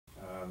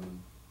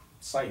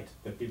site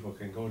that people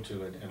can go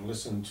to and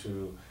listen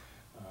to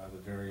the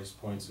various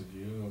points of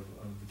view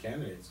of the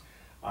candidates.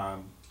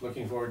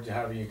 Looking forward to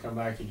having you come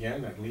back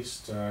again at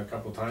least a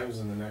couple times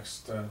in the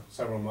next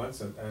several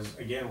months, as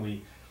again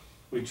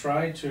we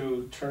try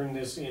to turn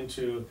this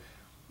into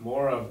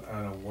more of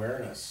an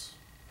awareness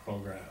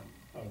program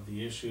of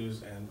the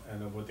issues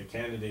and of what the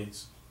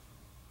candidates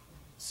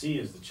see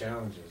as the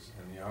challenges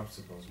and the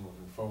obstacles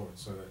moving forward,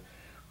 so that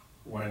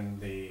when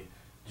the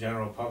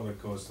general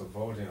public goes to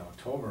vote in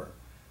October,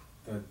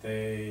 that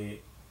they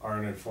are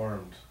an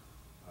informed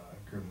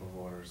group of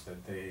voters,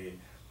 that they,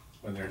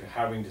 when they're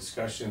having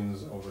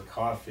discussions over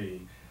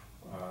coffee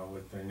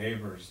with their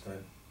neighbors,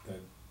 that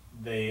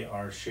they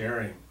are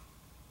sharing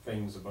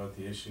things about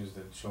the issues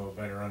that show a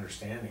better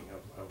understanding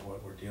of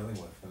what we're dealing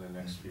with in the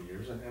next few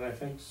years. And I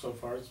think so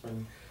far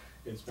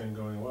it's been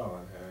going well,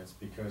 and it's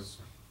because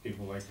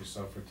people like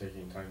yourself are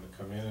taking time to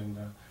come in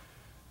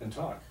and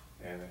talk.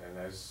 And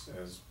as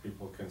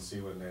people can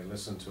see when they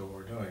listen to what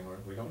we're doing,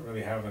 we don't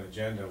really have an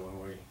agenda when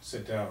we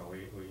sit down.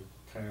 We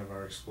kind of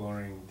are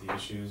exploring the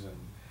issues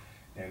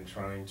and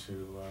trying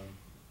to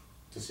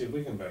see if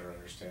we can better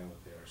understand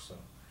what they are. So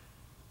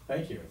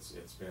thank you. It's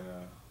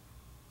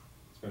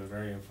been a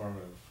very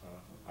informative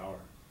hour.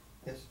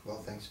 Yes,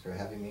 well, thanks for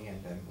having me,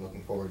 and I'm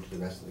looking forward to the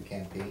rest of the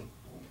campaign.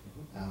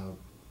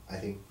 I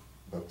think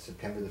about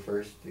September the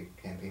 1st, the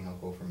campaign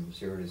will go from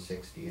 0 to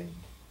 60 in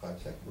 5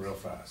 seconds. Real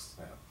fast,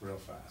 yeah, real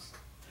fast.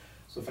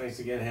 So thanks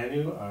again,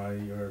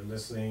 Hannu. You're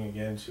listening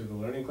again to the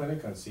Learning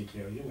Clinic on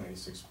CKLU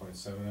 96.7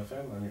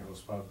 FM. I'm your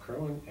host, Bob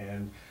Kirwan,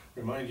 and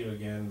remind you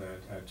again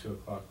that at 2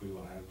 o'clock we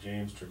will have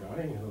James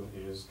Tregonning, who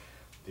is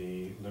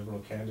the Liberal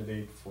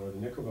candidate for the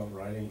Nickel Belt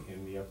riding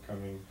in the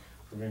upcoming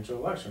provincial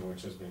election,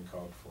 which has been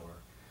called for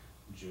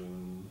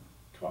June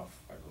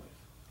 12th, I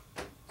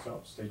believe. So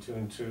stay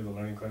tuned to the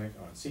Learning Clinic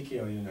on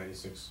CKLU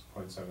 96.7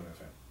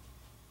 FM.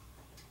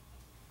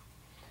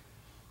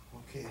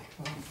 Okay.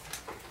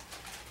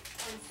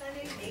 On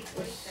Sunday, May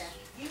 25th,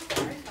 you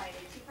are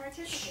invited to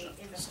participate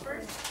in the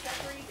first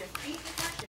Sudbury District